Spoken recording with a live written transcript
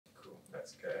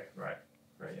Let's go. Right.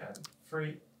 And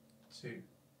 3, 2.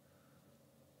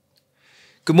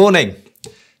 Good morning.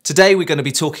 Today we're going to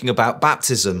be talking about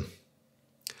baptism.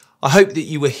 I hope that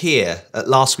you were here at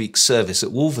last week's service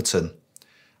at Wolverton,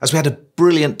 as we had a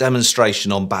brilliant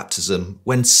demonstration on baptism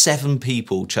when 7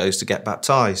 people chose to get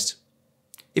baptised.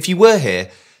 If you were here,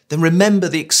 then remember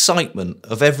the excitement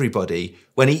of everybody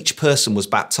when each person was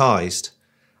baptised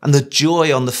and the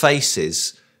joy on the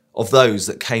faces of those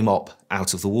that came up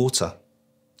out of the water.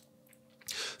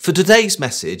 For today's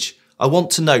message, I want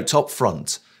to note up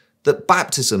front that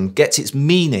baptism gets its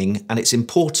meaning and its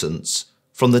importance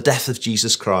from the death of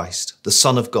Jesus Christ, the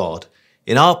Son of God,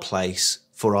 in our place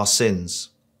for our sins,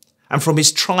 and from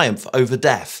his triumph over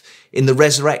death in the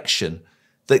resurrection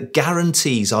that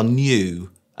guarantees our new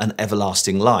and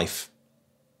everlasting life.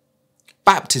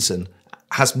 Baptism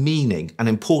has meaning and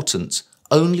importance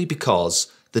only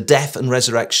because the death and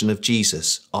resurrection of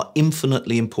Jesus are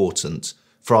infinitely important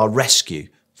for our rescue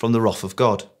from the wrath of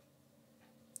God.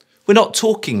 We're not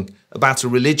talking about a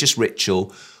religious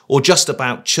ritual or just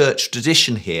about church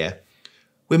tradition here.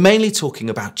 We're mainly talking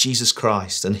about Jesus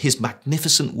Christ and his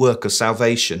magnificent work of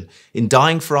salvation in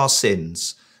dying for our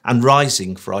sins and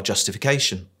rising for our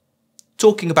justification.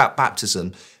 Talking about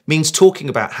baptism means talking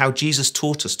about how Jesus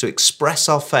taught us to express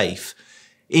our faith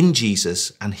in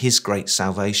Jesus and his great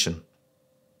salvation.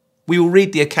 We will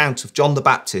read the account of John the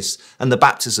Baptist and the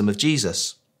baptism of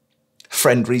Jesus. A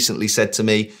friend recently said to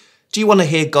me, "Do you want to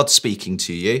hear God speaking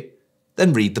to you?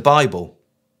 Then read the Bible.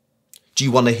 Do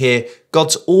you want to hear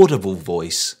God's audible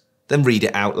voice? Then read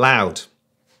it out loud."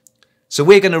 So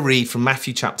we're going to read from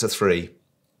Matthew chapter 3.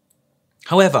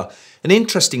 However, an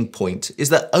interesting point is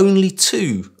that only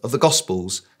 2 of the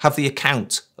Gospels have the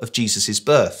account of Jesus'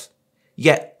 birth.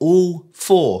 Yet all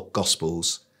 4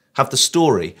 Gospels have the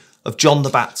story of John the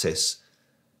Baptist.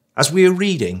 As we are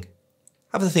reading,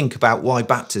 have a think about why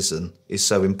baptism is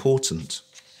so important.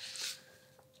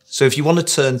 So if you want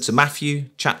to turn to Matthew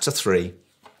chapter 3.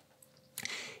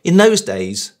 In those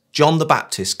days, John the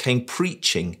Baptist came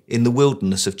preaching in the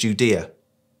wilderness of Judea.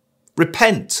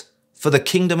 "Repent, for the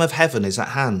kingdom of heaven is at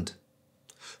hand.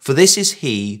 For this is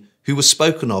he who was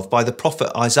spoken of by the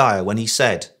prophet Isaiah when he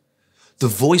said, 'The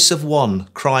voice of one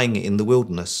crying in the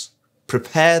wilderness,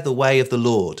 prepare the way of the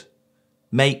Lord,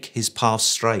 make his path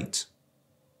straight.'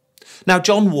 Now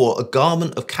John wore a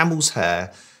garment of camel's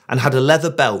hair and had a leather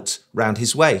belt round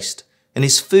his waist, and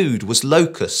his food was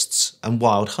locusts and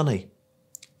wild honey.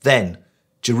 Then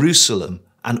Jerusalem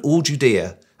and all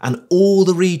Judea and all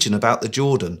the region about the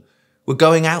Jordan were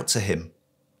going out to him,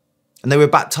 and they were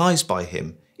baptized by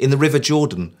him in the river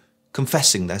Jordan,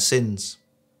 confessing their sins.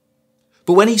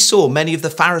 But when he saw many of the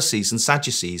Pharisees and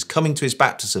Sadducees coming to his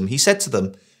baptism, he said to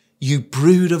them, 'You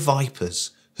brood of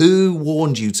vipers, who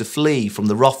warned you to flee from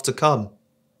the wrath to come?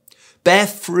 Bear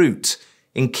fruit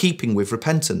in keeping with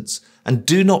repentance, and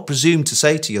do not presume to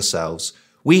say to yourselves,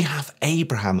 we have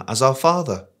Abraham as our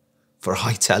father. For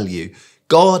I tell you,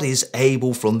 God is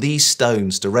able from these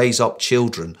stones to raise up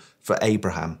children for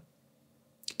Abraham.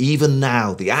 Even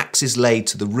now the axe is laid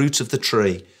to the root of the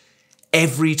tree.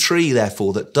 Every tree,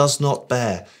 therefore, that does not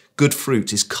bear good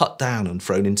fruit is cut down and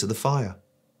thrown into the fire.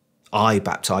 I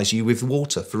baptize you with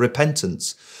water for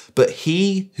repentance, but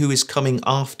he who is coming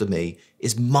after me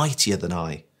is mightier than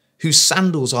I, whose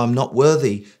sandals I am not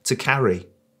worthy to carry.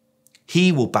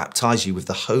 He will baptize you with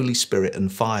the Holy Spirit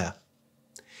and fire.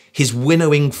 His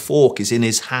winnowing fork is in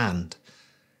his hand,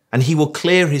 and he will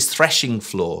clear his threshing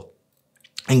floor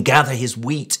and gather his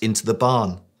wheat into the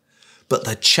barn, but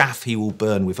the chaff he will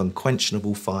burn with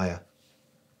unquenchable fire."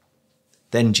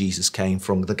 Then Jesus came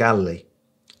from the Galilee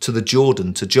to the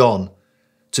Jordan to John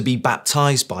to be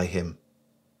baptized by him.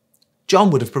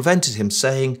 John would have prevented him,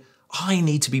 saying, "I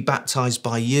need to be baptized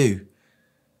by you,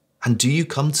 and do you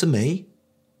come to me?"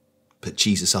 But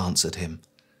Jesus answered him,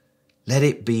 "Let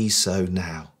it be so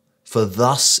now, for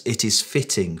thus it is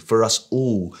fitting for us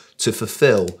all to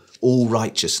fulfill all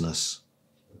righteousness."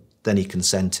 Then he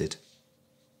consented.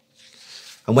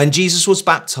 And when Jesus was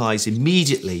baptized,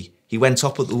 immediately he went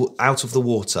up out of the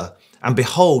water, and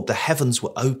behold, the heavens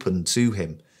were opened to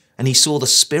him, and he saw the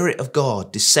Spirit of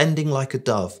God descending like a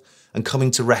dove and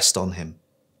coming to rest on him.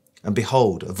 And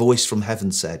behold, a voice from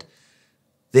heaven said,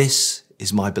 "This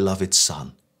is my beloved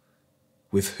Son,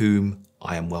 with whom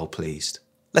I am well pleased."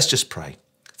 Let's just pray.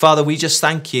 Father, we just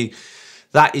thank you.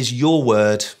 That is your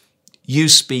word, you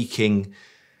speaking,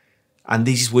 and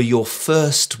these were your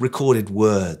first recorded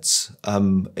words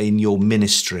in your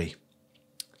ministry.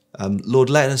 Lord,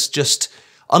 let us just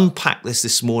unpack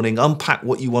this morning, unpack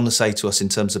what you want to say to us in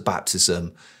terms of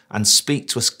baptism, and speak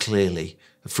to us clearly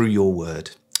through your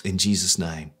word. In Jesus'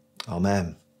 name,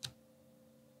 amen.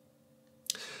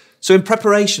 So in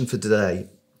preparation for today,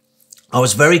 I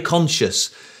was very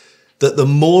conscious that the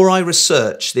more I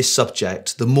researched this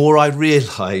subject, the more I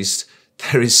realised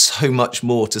there is so much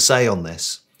more to say on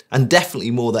this, and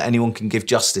definitely more that anyone can give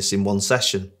justice in one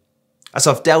session. As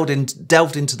I've delved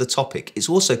into the topic, it's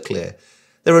also clear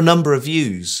there are a number of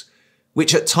views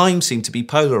which at times seem to be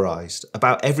polarised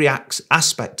about every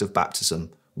aspect of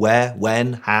baptism: where,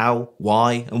 when, how,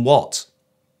 why and what.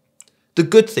 The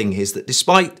good thing is that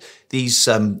despite these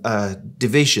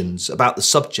divisions about the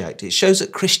subject, it shows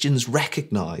that Christians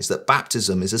recognise that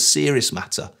baptism is a serious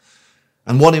matter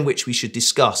and one in which we should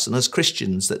discuss. And as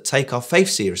Christians that take our faith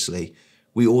seriously,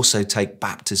 we also take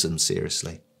baptism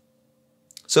seriously.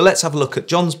 So let's have a look at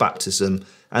John's baptism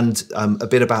and a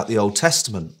bit about the Old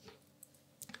Testament.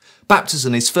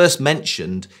 Baptism is first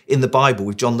mentioned in the Bible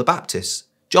with John the Baptist.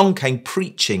 John came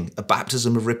preaching a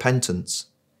baptism of repentance.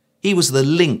 He was the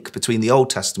link between the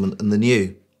Old Testament and the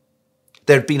New.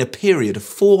 There had been a period of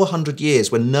 400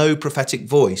 years when no prophetic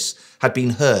voice had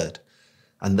been heard.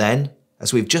 And then,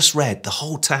 as we've just read, the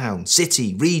whole town,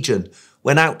 city, region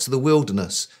went out to the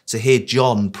wilderness to hear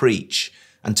John preach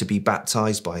and to be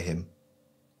baptised by him.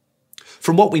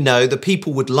 From what we know, the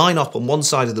people would line up on one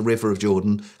side of the river of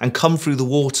Jordan and come through the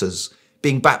waters,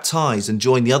 being baptised and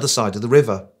join the other side of the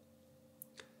river.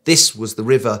 This was the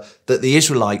river that the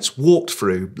Israelites walked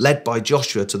through, led by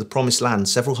Joshua to the promised land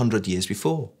several hundred years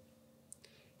before.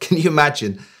 Can you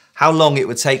imagine how long it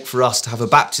would take for us to have a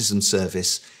baptism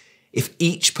service if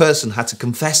each person had to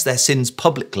confess their sins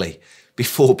publicly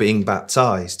before being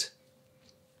baptised?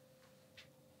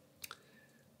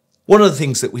 One of the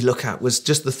things that we look at was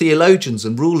just the theologians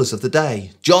and rulers of the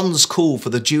day. John's call for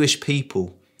the Jewish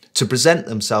people to present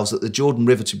themselves at the Jordan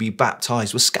River to be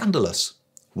baptised was scandalous.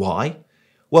 Why?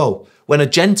 Well, when a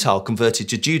Gentile converted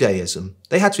to Judaism,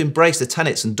 they had to embrace the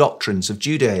tenets and doctrines of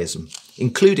Judaism,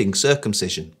 including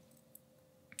circumcision.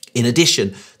 In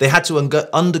addition, they had to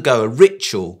undergo a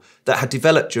ritual that had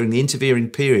developed during the intervening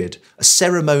period, a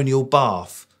ceremonial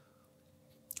bath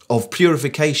of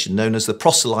purification known as the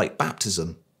proselyte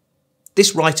baptism.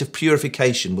 This rite of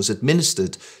purification was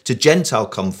administered to Gentile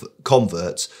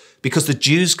converts because the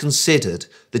Jews considered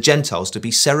the Gentiles to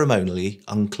be ceremonially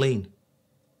unclean.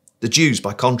 The Jews,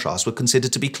 by contrast, were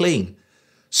considered to be clean,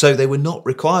 so they were not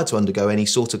required to undergo any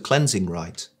sort of cleansing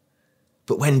rite.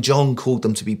 But when John called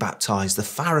them to be baptised, the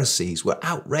Pharisees were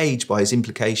outraged by his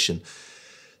implication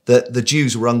that the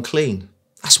Jews were unclean.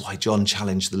 That's why John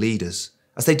challenged the leaders,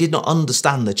 as they did not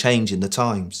understand the change in the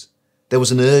times. There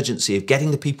was an urgency of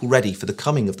getting the people ready for the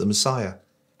coming of the Messiah.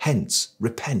 Hence,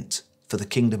 repent, for the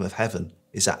kingdom of heaven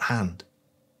is at hand.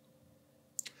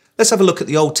 Let's have a look at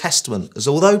the Old Testament, as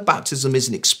although baptism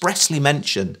isn't expressly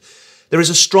mentioned, there is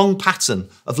a strong pattern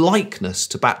of likeness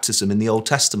to baptism in the Old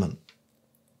Testament.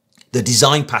 The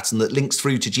design pattern that links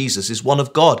through to Jesus is one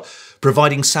of God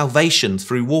providing salvation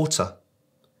through water.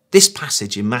 This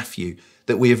passage in Matthew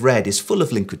that we have read is full of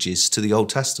linkages to the Old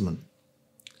Testament.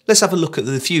 Let's have a look at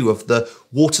a few of the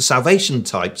water salvation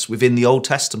types within the Old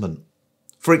Testament.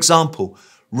 For example,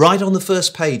 right on the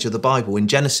first page of the Bible in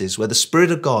Genesis, where the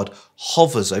Spirit of God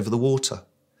hovers over the water,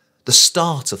 the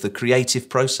start of the creative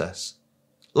process.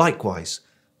 Likewise,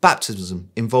 baptism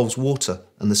involves water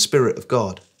and the Spirit of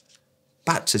God.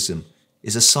 Baptism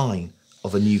is a sign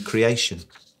of a new creation.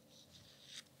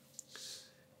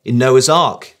 In Noah's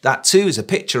Ark, that too is a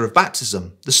picture of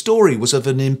baptism. The story was of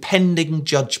an impending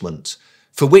judgment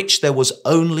for which there was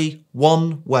only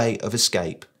one way of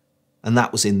escape, and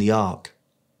that was in the ark.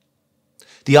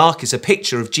 The ark is a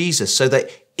picture of Jesus so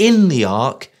that in the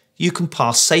ark you can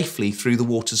pass safely through the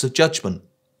waters of judgment.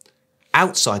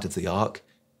 Outside of the ark,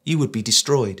 you would be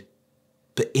destroyed,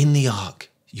 but in the ark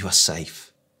you are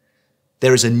safe.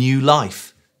 There is a new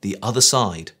life, the other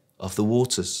side of the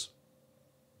waters.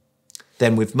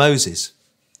 Then with Moses,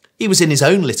 he was in his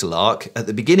own little ark at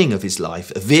the beginning of his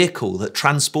life, a vehicle that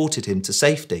transported him to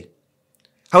safety.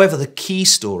 However, the key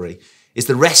story is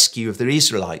the rescue of the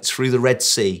Israelites through the Red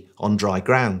Sea on dry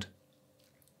ground.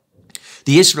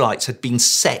 The Israelites had been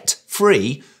set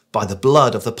free by the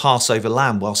blood of the Passover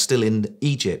lamb while still in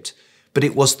Egypt, but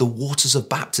it was the waters of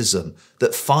baptism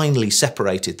that finally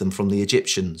separated them from the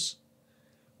Egyptians.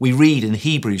 We read in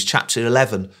Hebrews chapter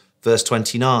 11, verse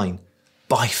 29,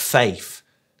 "By faith,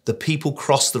 the people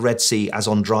crossed the Red Sea as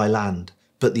on dry land,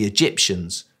 but the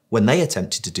Egyptians, when they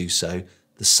attempted to do so,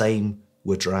 the same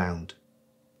were drowned."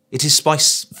 It is by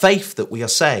faith that we are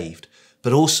saved,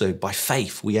 but also by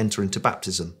faith we enter into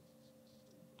baptism.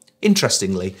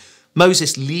 Interestingly,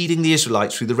 Moses leading the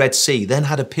Israelites through the Red Sea then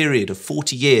had a period of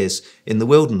 40 years in the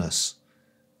wilderness.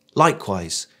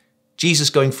 Likewise, Jesus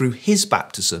going through his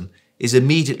baptism is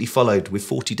immediately followed with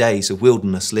 40 days of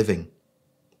wilderness living.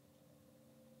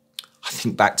 I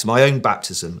think back to my own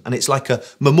baptism, and it's like a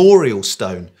memorial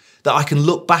stone that I can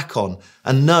look back on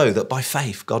and know that by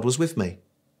faith God was with me.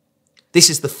 This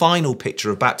is the final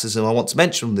picture of baptism I want to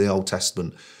mention from the Old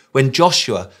Testament. When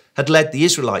Joshua had led the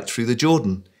Israelites through the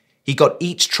Jordan, he got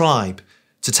each tribe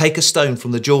to take a stone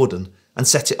from the Jordan and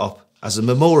set it up as a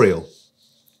memorial.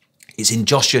 It's in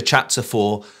Joshua chapter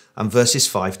 4 and verses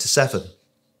 5 to 7.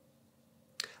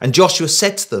 And Joshua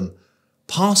said to them,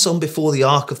 "Pass on before the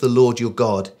ark of the Lord your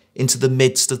God into the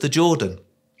midst of the Jordan,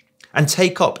 and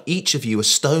take up each of you a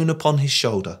stone upon his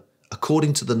shoulder,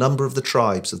 according to the number of the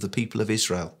tribes of the people of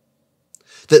Israel,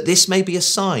 that this may be a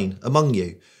sign among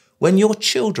you when your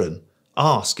children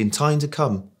ask in time to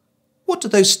come, 'What do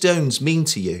those stones mean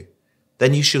to you?'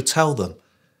 Then you shall tell them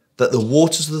that the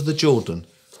waters of the Jordan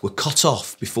were cut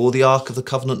off before the ark of the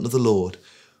covenant of the Lord.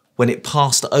 When it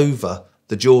passed over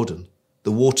the Jordan,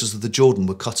 the waters of the Jordan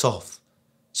were cut off.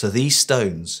 So these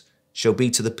stones shall be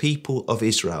to the people of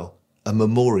Israel a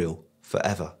memorial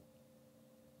forever."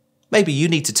 Maybe you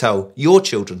need to tell your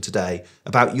children today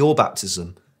about your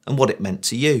baptism and what it meant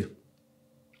to you.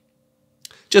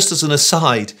 Just as an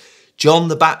aside, John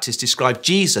the Baptist described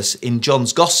Jesus in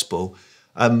John's Gospel,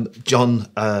 John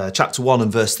chapter 1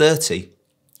 and verse 30.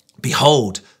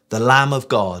 "Behold, the Lamb of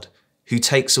God who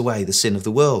takes away the sin of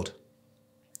the world."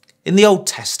 In the Old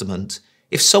Testament,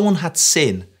 if someone had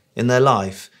sin in their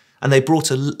life and they brought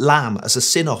a lamb as a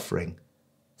sin offering,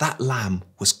 that lamb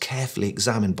was carefully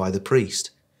examined by the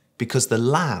priest, because the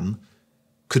lamb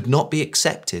could not be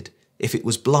accepted if it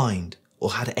was blind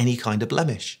or had any kind of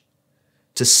blemish,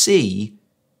 to see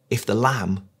if the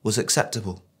lamb was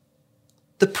acceptable.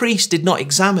 The priest did not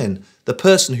examine the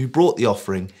person who brought the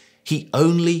offering, he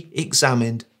only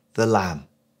examined the lamb.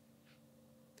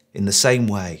 In the same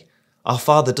way, our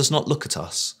Father does not look at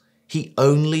us, he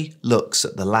only looks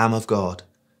at the Lamb of God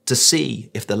to see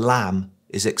if the lamb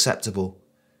is acceptable.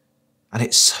 And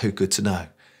it's so good to know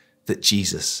that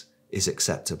Jesus is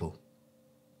acceptable.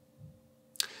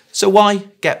 So why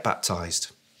get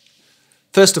baptized?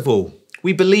 First of all,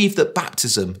 we believe that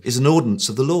baptism is an ordinance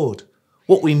of the Lord.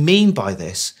 What we mean by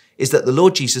this is that the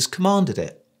Lord Jesus commanded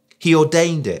it. He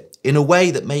ordained it in a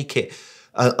way that make it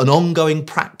an ongoing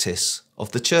practice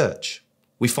of the church.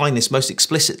 We find this most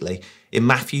explicitly in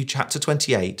Matthew chapter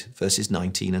 28, verses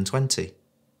 19 and 20.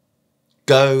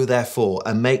 "Go, therefore,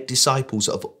 and make disciples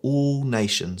of all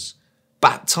nations,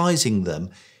 baptizing them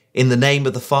in the name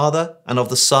of the Father and of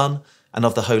the Son and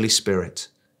of the Holy Spirit,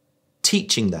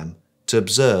 teaching them to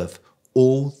observe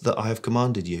all that I have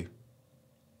commanded you."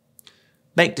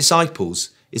 Make disciples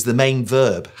is the main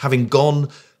verb, having gone,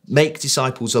 make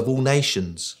disciples of all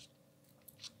nations.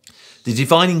 The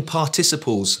defining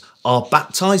participles are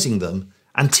baptizing them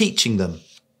and teaching them.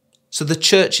 So the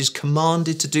church is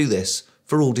commanded to do this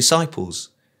for all disciples.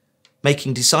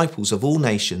 Making disciples of all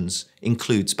nations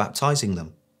includes baptizing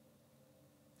them.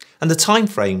 And the time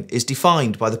frame is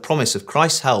defined by the promise of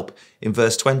Christ's help in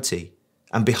verse 20.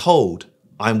 "And behold,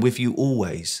 I am with you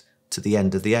always to the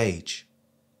end of the age."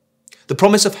 The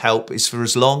promise of help is for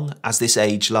as long as this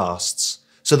age lasts.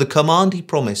 So the command he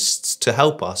promised to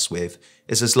help us with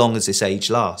is as long as this age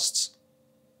lasts.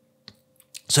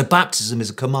 So baptism is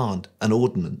a command, an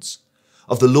ordinance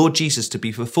of the Lord Jesus to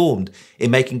be performed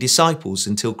in making disciples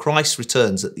until Christ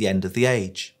returns at the end of the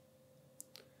age.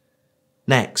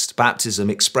 Next, baptism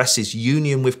expresses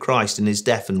union with Christ in his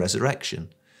death and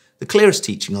resurrection. The clearest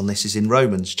teaching on this is in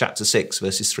Romans chapter 6,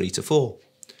 verses 3 to 4.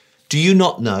 "Do you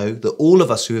not know that all of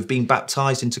us who have been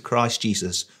baptized into Christ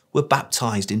Jesus were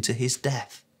baptized into his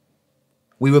death?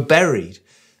 We were buried,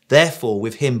 therefore,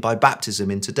 with him by baptism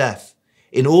into death,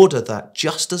 in order that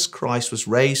just as Christ was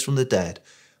raised from the dead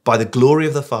by the glory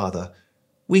of the Father,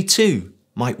 we too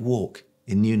might walk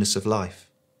in newness of life."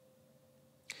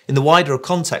 In the wider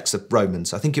context of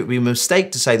Romans, I think it would be a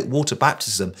mistake to say that water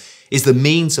baptism is the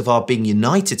means of our being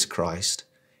united to Christ.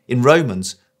 In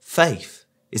Romans, faith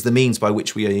is the means by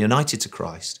which we are united to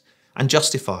Christ and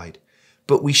justified.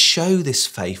 But we show this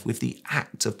faith with the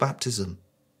act of baptism.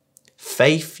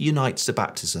 Faith unites to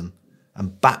baptism,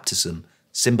 and baptism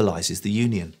symbolises the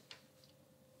union.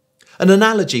 An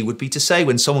analogy would be to say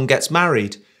when someone gets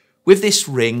married, "With this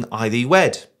ring I thee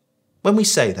wed." When we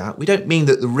say that, we don't mean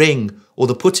that the ring or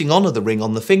the putting on of the ring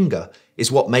on the finger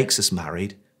is what makes us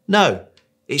married. No,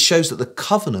 it shows that the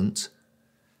covenant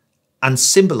and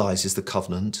symbolises the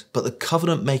covenant, but the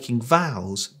covenant-making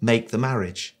vows make the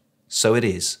marriage. So it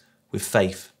is with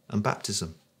faith and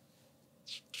baptism.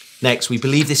 Next, we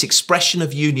believe this expression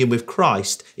of union with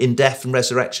Christ in death and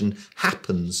resurrection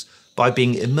happens by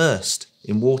being immersed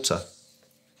in water.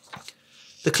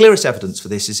 The clearest evidence for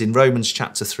this is in Romans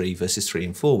chapter 3, verses 3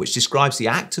 and 4, which describes the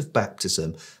act of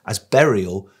baptism as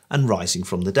burial and rising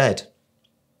from the dead.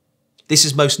 This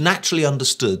is most naturally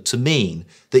understood to mean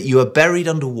that you are buried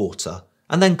under water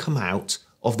and then come out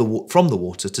from the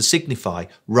water to signify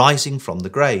rising from the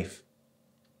grave.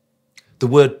 The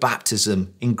word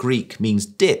baptism in Greek means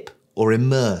dip or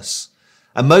immerse,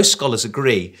 and most scholars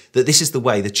agree that this is the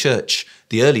way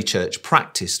the early church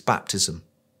practiced baptism.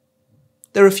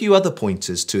 There are a few other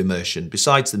pointers to immersion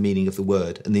besides the meaning of the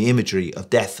word and the imagery of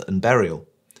death and burial.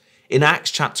 In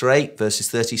Acts chapter 8, verses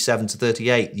 37 to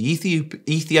 38, the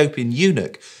Ethiopian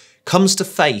eunuch comes to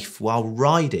faith while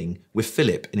riding with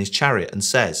Philip in his chariot and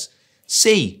says,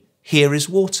 "See, here is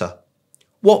water.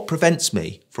 What prevents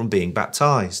me from being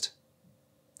baptized?"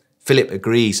 Philip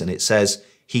agrees, and it says,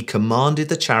 he commanded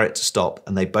the chariot to stop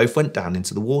and they both went down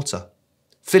into the water.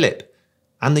 Philip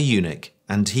and the eunuch,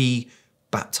 and he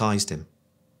baptized him.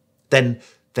 Then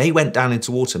they went down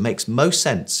into water makes most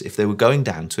sense if they were going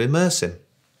down to immerse him.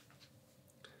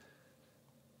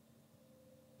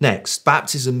 Next,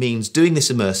 baptism means doing this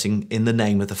immersing in the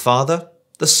name of the Father,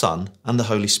 the Son, and the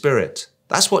Holy Spirit.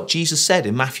 That's what Jesus said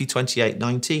in Matthew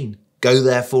 28:19. Go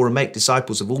therefore and make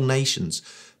disciples of all nations,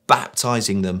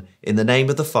 baptizing them in the name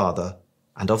of the Father,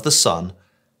 and of the Son,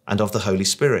 and of the Holy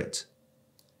Spirit.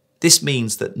 This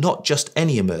means that not just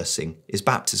any immersing is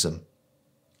baptism.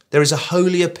 There is a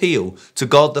holy appeal to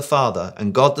God the Father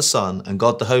and God the Son and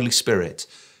God the Holy Spirit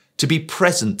to be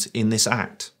present in this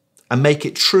act and make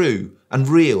it true and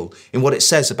real in what it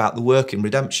says about the work in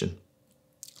redemption.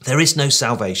 There is no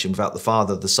salvation without the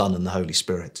Father, the Son, and the Holy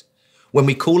Spirit. When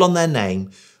we call on their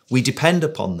name, we depend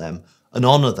upon them and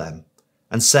honour them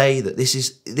and say that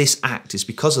this act is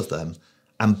because of them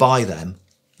and by them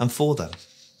and for them.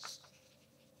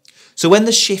 So when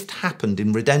the shift happened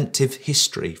in redemptive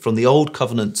history from the old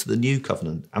covenant to the new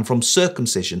covenant and from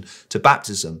circumcision to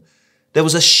baptism, there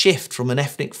was a shift from an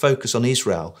ethnic focus on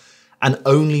Israel and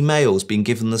only males being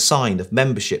given the sign of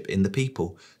membership in the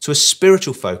people to a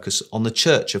spiritual focus on the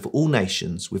church of all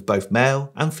nations with both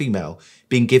male and female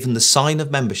being given the sign of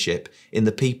membership in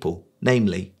the people,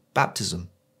 namely baptism.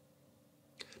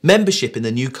 Membership in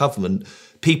the new covenant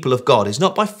people of God is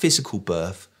not by physical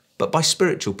birth, but by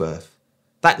spiritual birth.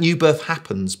 That new birth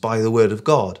happens by the word of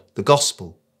God, the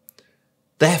gospel.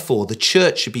 Therefore, the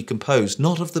church should be composed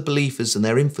not of the believers and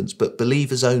their infants, but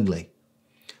believers only.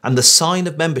 And the sign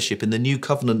of membership in the new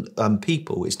covenant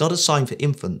people is not a sign for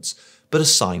infants, but a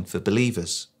sign for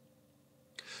believers.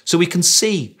 So we can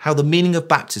see how the meaning of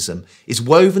baptism is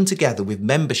woven together with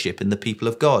membership in the people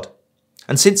of God.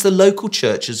 And since the local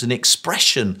church is an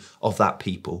expression of that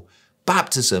people,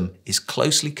 baptism is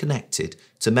closely connected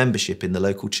to membership in the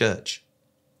local church.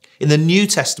 In the New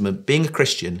Testament, being a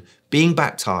Christian, being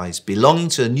baptized, belonging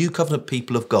to a new covenant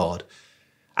people of God,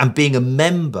 and being a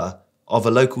member of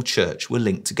a local church were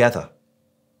linked together.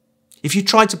 If you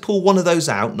tried to pull one of those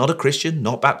out, not a Christian,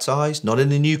 not baptized, not in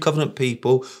the new covenant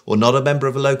people, or not a member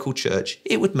of a local church,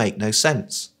 it would make no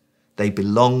sense. They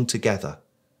belong together.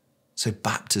 So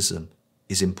baptism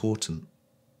is important.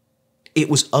 It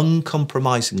was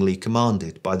uncompromisingly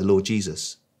commanded by the Lord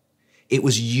Jesus. It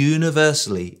was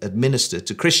universally administered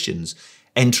to Christians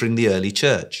entering the early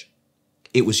church.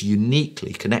 It was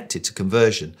uniquely connected to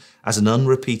conversion as an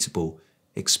unrepeatable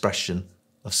expression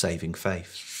of saving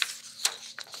faith.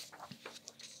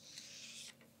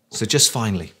 So just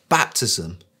finally,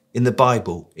 baptism in the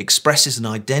Bible expresses an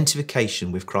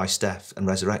identification with Christ's death and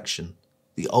resurrection.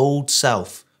 The old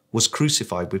self was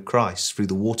crucified with Christ through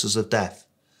the waters of death,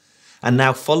 and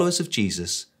now followers of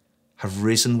Jesus have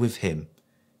risen with him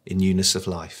in newness of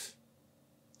life.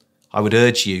 I would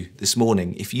urge you this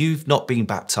morning, if you've not been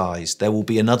baptised, there will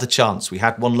be another chance. We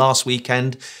had one last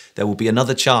weekend. There will be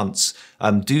another chance.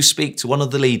 Do speak to one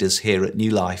of the leaders here at New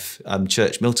Life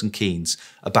Church, Milton Keynes,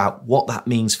 about what that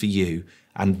means for you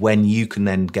and when you can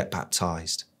then get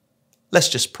baptised. Let's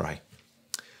just pray.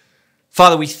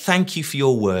 Father, we thank you for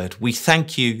your word. We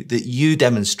thank you that you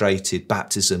demonstrated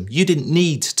baptism. You didn't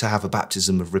need to have a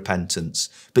baptism of repentance,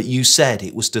 but you said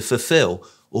it was to fulfill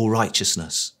all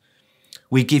righteousness.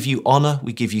 We give you honour,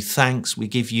 we give you thanks, we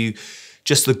give you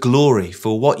just the glory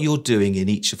for what you're doing in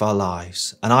each of our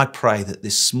lives. And I pray that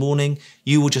this morning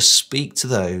you will just speak to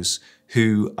those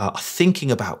who are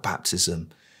thinking about baptism,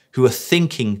 who are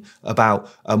thinking about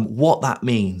what that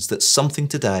means, that something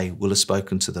today will have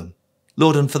spoken to them.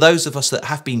 Lord, and for those of us that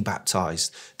have been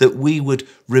baptised, that we would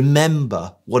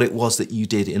remember what it was that you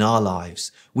did in our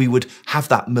lives. We would have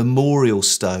that memorial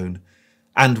stone,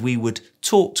 and we would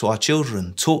talk to our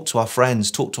children, talk to our friends,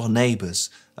 talk to our neighbours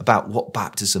about what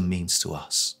baptism means to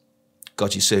us.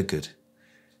 God, you're so good,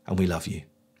 and we love you.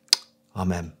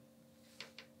 Amen.